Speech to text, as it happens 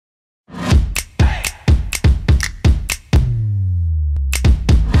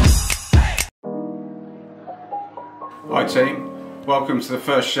Hi team, welcome to the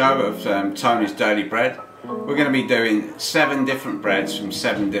first show of Tony's Daily Bread. We're going to be doing 7 different breads from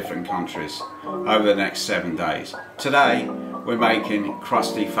 7 different countries over the next 7 days. Today we're making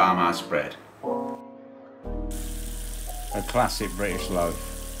Crusty Farmhouse Bread. A classic British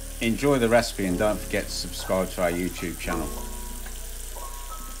loaf. Enjoy the recipe and don't forget to subscribe to our YouTube channel.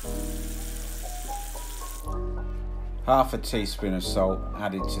 Half a teaspoon of salt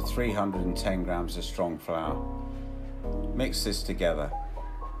added to 310 grams of strong flour. Mix this together.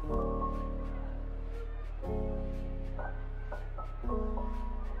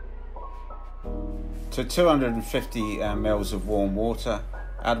 To 250 ml of warm water,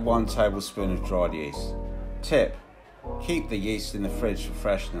 add 1 tablespoon of dried yeast. Tip: keep the yeast in the fridge for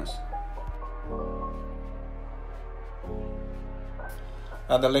freshness.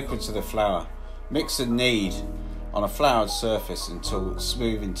 Add the liquid to the flour. Mix and knead on a floured surface until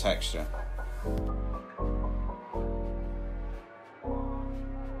smooth in texture.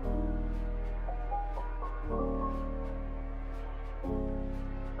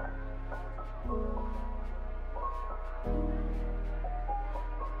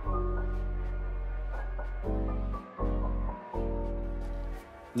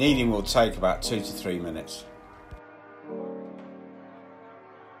 Kneading will take about 2 to 3 minutes.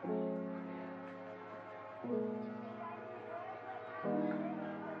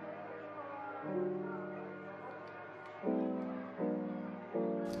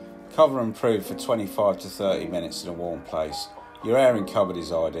 Cover and prove for 25 to 30 minutes in a warm place. Your airing cupboard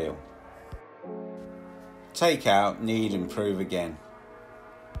is ideal. Take out, knead and prove again.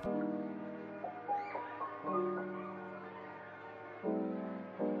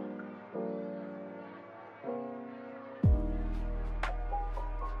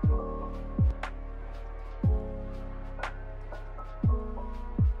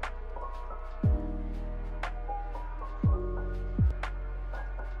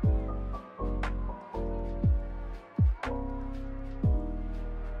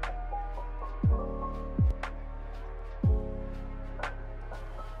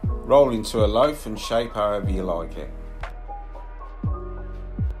 Roll into a loaf and shape however you like it.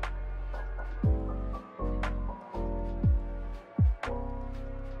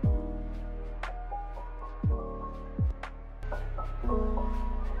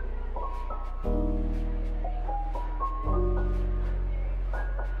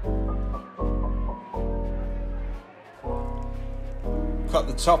 Cut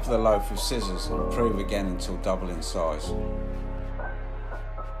the top of the loaf with scissors and prove again until double in size.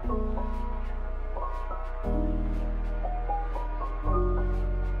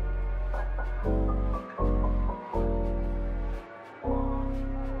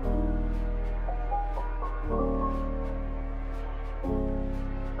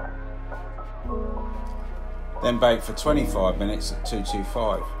 Then bake for 25 minutes at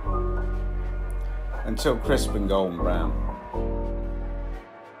 225 until crisp and golden brown.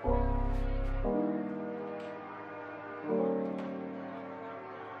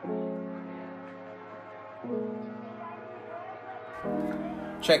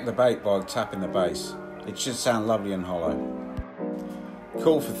 Check the bake by tapping the base. It should sound lovely and hollow.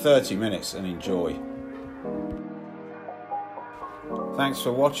 Cool for 30 minutes and enjoy. Thanks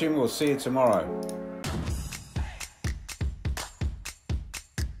for watching, we'll see you tomorrow.